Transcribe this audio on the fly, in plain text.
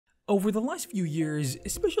Over the last few years,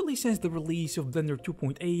 especially since the release of Blender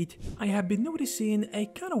 2.8, I have been noticing a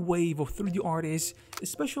kind of wave of 3D artists,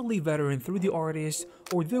 especially veteran 3D artists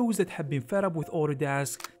or those that have been fed up with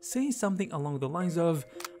Autodesk, saying something along the lines of,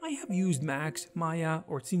 I have used Max, Maya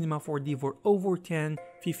or Cinema 4D for over 10,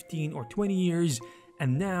 15 or 20 years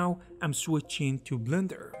and now I'm switching to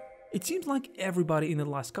Blender. It seems like everybody in the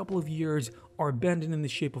last couple of years are abandoning the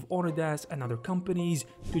shape of Autodesk and other companies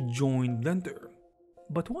to join Blender.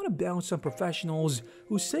 But what about some professionals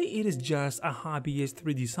who say it is just a hobbyist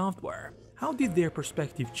 3D software? How did their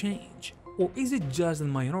perspective change? Or is it just the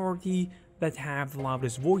minority that have the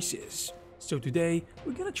loudest voices? So today,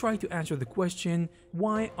 we're gonna try to answer the question,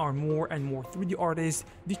 why are more and more 3D artists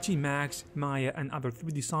ditching Max, Maya and other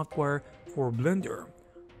 3D software for Blender?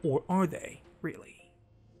 Or are they, really?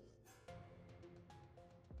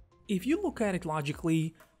 If you look at it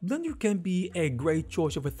logically, Blender can be a great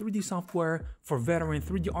choice of a 3D software for veteran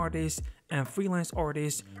 3D artists and freelance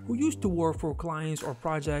artists who used to work for clients or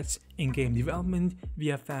projects in game development,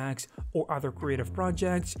 VFX, or other creative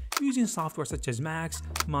projects using software such as Max,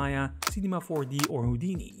 Maya, Cinema 4D, or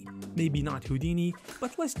Houdini. Maybe not Houdini,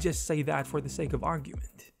 but let's just say that for the sake of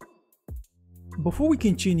argument. Before we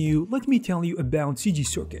continue, let me tell you about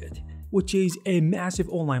CGCircuit, which is a massive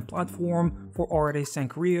online platform for artists and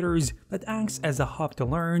creators that acts as a hub to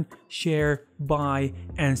learn, share, buy,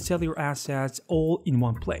 and sell your assets all in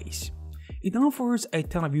one place. It offers a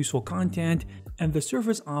ton of useful content, and the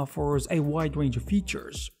service offers a wide range of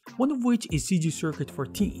features, one of which is CGCircuit for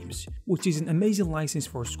Teams, which is an amazing license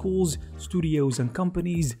for schools, studios, and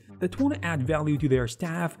companies that want to add value to their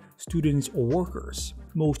staff, students, or workers.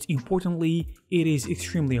 Most importantly, it is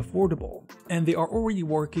extremely affordable, and they are already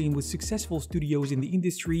working with successful studios in the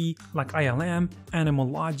industry like ILM, Animal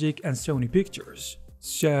Logic, and Sony Pictures.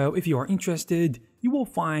 So if you are interested, you will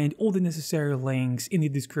find all the necessary links in the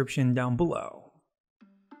description down below.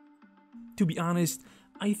 To be honest,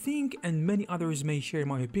 I think, and many others may share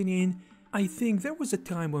my opinion, I think there was a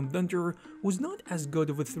time when Blender was not as good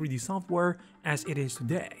of a 3D software as it is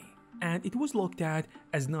today, and it was looked at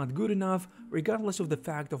as not good enough regardless of the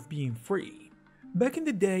fact of being free. Back in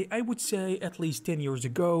the day, I would say at least 10 years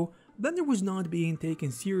ago, Blender was not being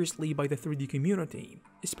taken seriously by the 3D community,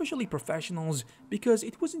 especially professionals, because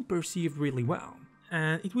it wasn't perceived really well.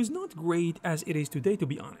 And it was not great as it is today, to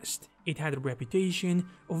be honest. It had a reputation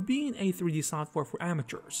of being a 3D software for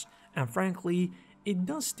amateurs, and frankly, it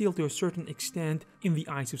does still to a certain extent in the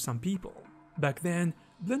eyes of some people. Back then,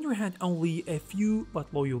 Blender had only a few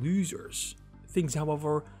but loyal users. Things,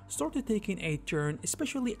 however, started taking a turn,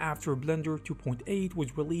 especially after Blender 2.8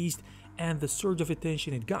 was released and the surge of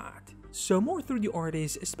attention it got. So more 3D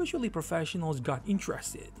artists, especially professionals, got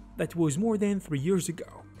interested. That was more than 3 years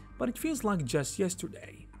ago, but it feels like just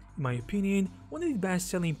yesterday. In my opinion, one of the best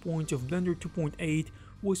selling points of Blender 2.8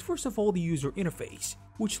 was first of all the user interface,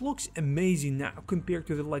 which looks amazing now compared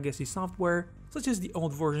to the legacy software, such as the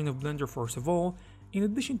old version of Blender first of all, in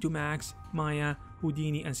addition to Max, Maya,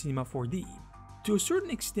 Houdini, and Cinema 4D. To a certain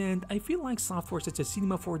extent, I feel like software such as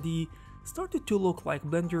Cinema 4D started to look like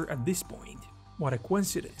Blender at this point. What a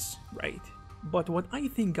coincidence, right? But what I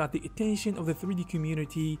think got the attention of the 3D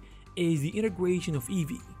community is the integration of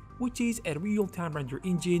Eevee, which is a real-time render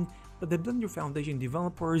engine that the Blender Foundation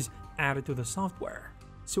developers added to the software.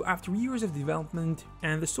 So after years of development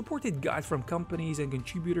and the supported guide from companies and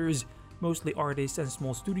contributors, mostly artists and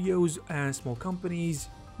small studios and small companies,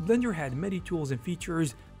 Blender had many tools and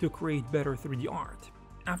features to create better 3D art.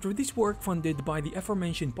 After this work funded by the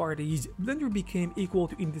aforementioned parties, Blender became equal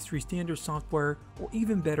to industry standard software or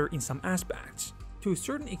even better in some aspects. To a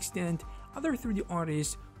certain extent, other 3D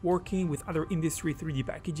artists working with other industry 3D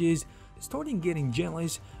packages started getting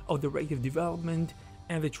jealous of the rate of development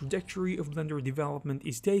and the trajectory of Blender development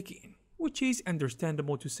is taking, which is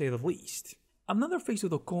understandable to say the least. Another face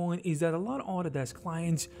of the coin is that a lot of Autodesk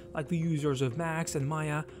clients, like the users of Max and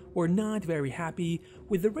Maya, were not very happy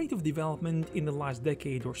with the rate of development in the last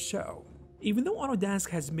decade or so. Even though Autodesk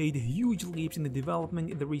has made huge leaps in the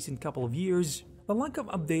development in the recent couple of years, the lack of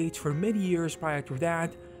updates for many years prior to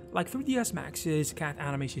that, like 3ds Max's CAD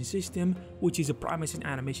animation system, which is a promising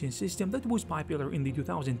animation system that was popular in the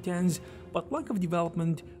 2010s, but lack of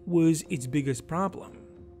development was its biggest problem.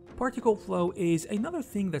 Particle flow is another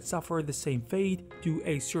thing that suffered the same fate to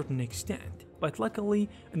a certain extent, but luckily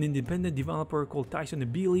an independent developer called Tyson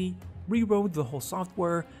Abili rewrote the whole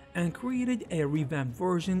software and created a revamped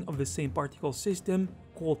version of the same particle system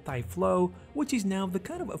called TyFlow, which is now the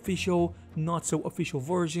kind of official, not so official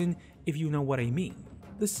version, if you know what I mean.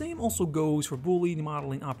 The same also goes for Boolean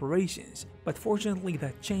modeling operations, but fortunately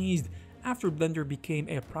that changed after Blender became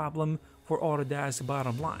a problem for Autodesk's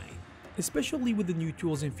bottom line, especially with the new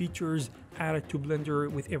tools and features added to Blender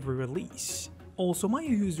with every release. Also, Maya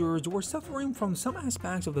users were suffering from some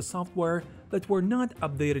aspects of the software that were not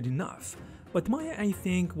updated enough, but Maya, I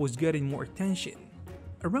think, was getting more attention.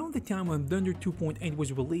 Around the time when Blender 2.8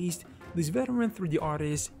 was released, this veteran 3D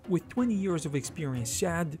artist with 20 years of experience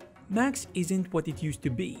said, "Max isn't what it used to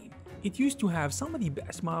be. It used to have some of the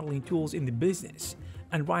best modeling tools in the business,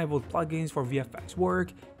 unrivaled plugins for VFX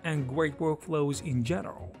work, and great workflows in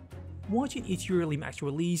general. Watching each yearly Max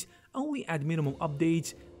release only add minimal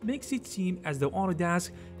updates makes it seem as though Autodesk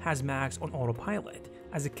has Max on autopilot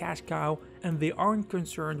as a cash cow and they aren't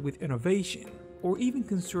concerned with innovation, or even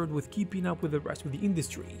concerned with keeping up with the rest of the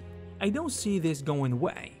industry. I don't see this going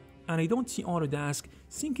away, and I don't see Autodesk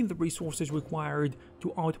sinking the resources required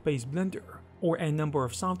to outpace Blender or a number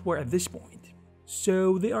of software at this point.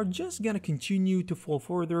 So they are just gonna continue to fall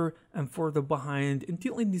further and further behind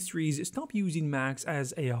until industries stop using Max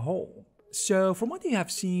as a whole. So from what I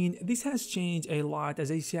have seen, this has changed a lot,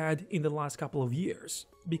 as I said, in the last couple of years,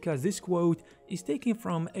 because this quote is taken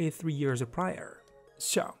from 3 years prior.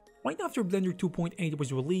 So, right after Blender 2.8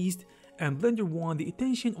 was released and Blender won the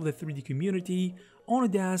attention of the 3D community,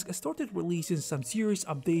 Autodesk started releasing some serious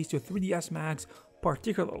updates to 3ds Max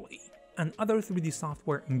particularly, and other 3D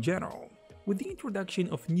software in general, with the introduction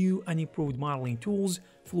of new and improved modeling tools,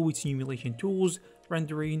 fluid simulation tools,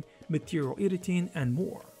 rendering, material editing, and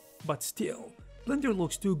more. But still, Blender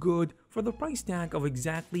looks too good for the price tag of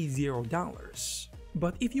exactly $0.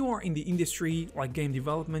 But if you are in the industry like game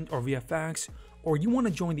development or VFX, or you want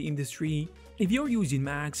to join the industry, if you're using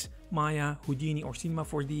Max, Maya, Houdini, or Cinema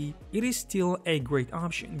 4D, it is still a great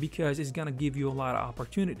option because it's gonna give you a lot of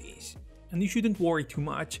opportunities. And you shouldn't worry too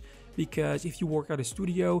much, because if you work at a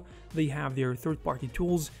studio, they have their third-party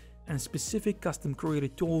tools and specific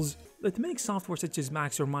custom-created tools that make software such as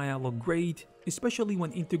Max or Maya look great, especially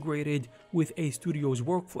when integrated with a studio's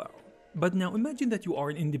workflow. But now imagine that you are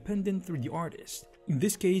an independent 3D artist. In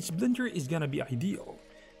this case, Blender is gonna be ideal,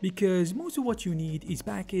 because most of what you need is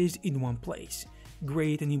packaged in one place.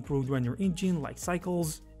 Great and improved render engine like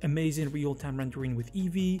Cycles, amazing real-time rendering with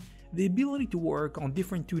Eevee, the ability to work on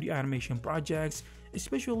different 2D animation projects,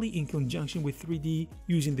 especially in conjunction with 3D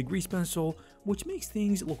using the grease pencil, which makes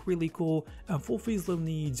things look really cool and fulfills the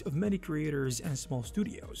needs of many creators and small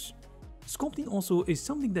studios. Sculpting also is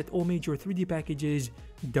something that all major 3D packages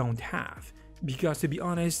don't have, because to be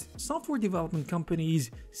honest, software development companies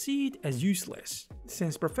see it as useless,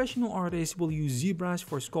 since professional artists will use ZBrush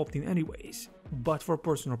for sculpting anyways. But for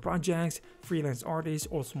personal projects, freelance artists,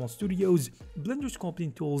 or small studios, Blender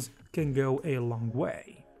sculpting tools can go a long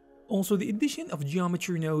way. Also, the addition of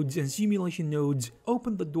geometry nodes and simulation nodes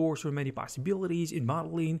opened the doors for many possibilities in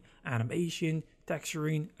modeling, animation,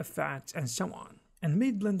 texturing, effects, and so on, and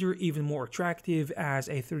made Blender even more attractive as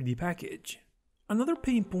a 3D package. Another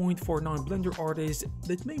pain point for non-Blender artists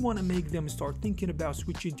that may want to make them start thinking about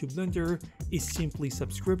switching to Blender is simply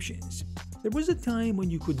subscriptions. There was a time when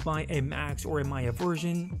you could buy a Max or a Maya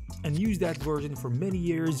version and use that version for many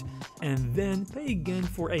years and then pay again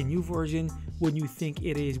for a new version when you think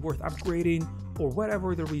it is worth upgrading or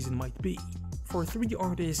whatever the reason might be. For 3D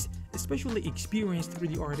artists, especially experienced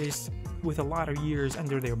 3D artists with a lot of years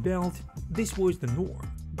under their belt, this was the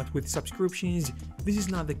norm. But with subscriptions, this is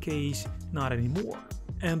not the case, not anymore.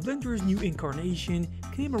 And Blender's new incarnation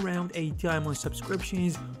came around a time when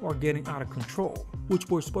subscriptions are getting out of control, which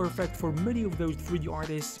was perfect for many of those 3D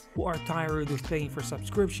artists who are tired of paying for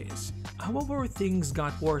subscriptions. However, things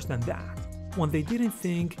got worse than that. When they didn't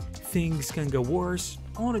think things can go worse,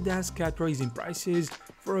 Autodesk kept raising prices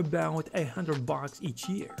for about $100 each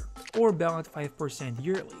year, or about 5%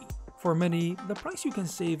 yearly. For many, the price you can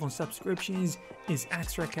save on subscriptions is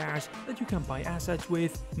extra cash that you can buy assets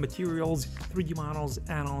with, materials, 3D models,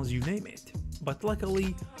 add-ons, you name it. But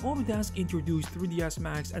luckily, Autodesk introduced 3ds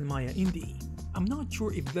Max and Maya Indie. I'm not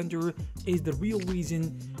sure if Blender is the real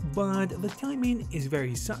reason, but the timing is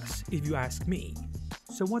very sus, if you ask me.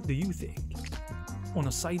 So what do you think? On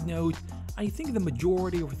a side note, I think the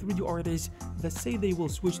majority of 3D artists that say they will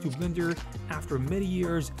switch to Blender after many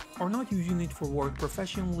years are not using it for work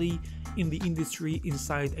professionally in the industry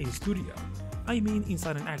inside a studio. I mean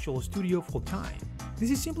inside an actual studio full time. This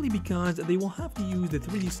is simply because they will have to use the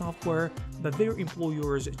 3D software that their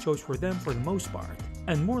employers chose for them for the most part.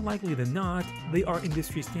 And more likely than not, they are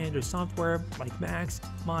industry standard software like Max,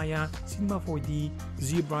 Maya, Cinema 4D,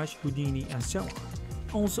 ZBrush, Houdini, and so on.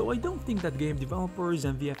 Also, I don't think that game developers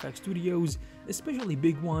and VFX studios, especially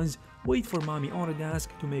big ones, wait for mommy Autodesk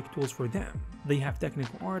to make tools for them. They have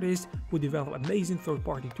technical artists who develop amazing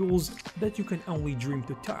third-party tools that you can only dream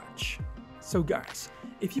to touch. So guys,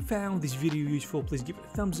 if you found this video useful, please give it a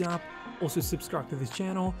thumbs up. Also subscribe to this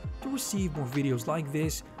channel to receive more videos like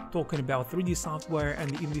this, talking about 3D software and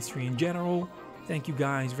the industry in general. Thank you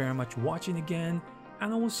guys very much for watching again,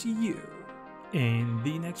 and I will see you in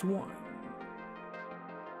the next one.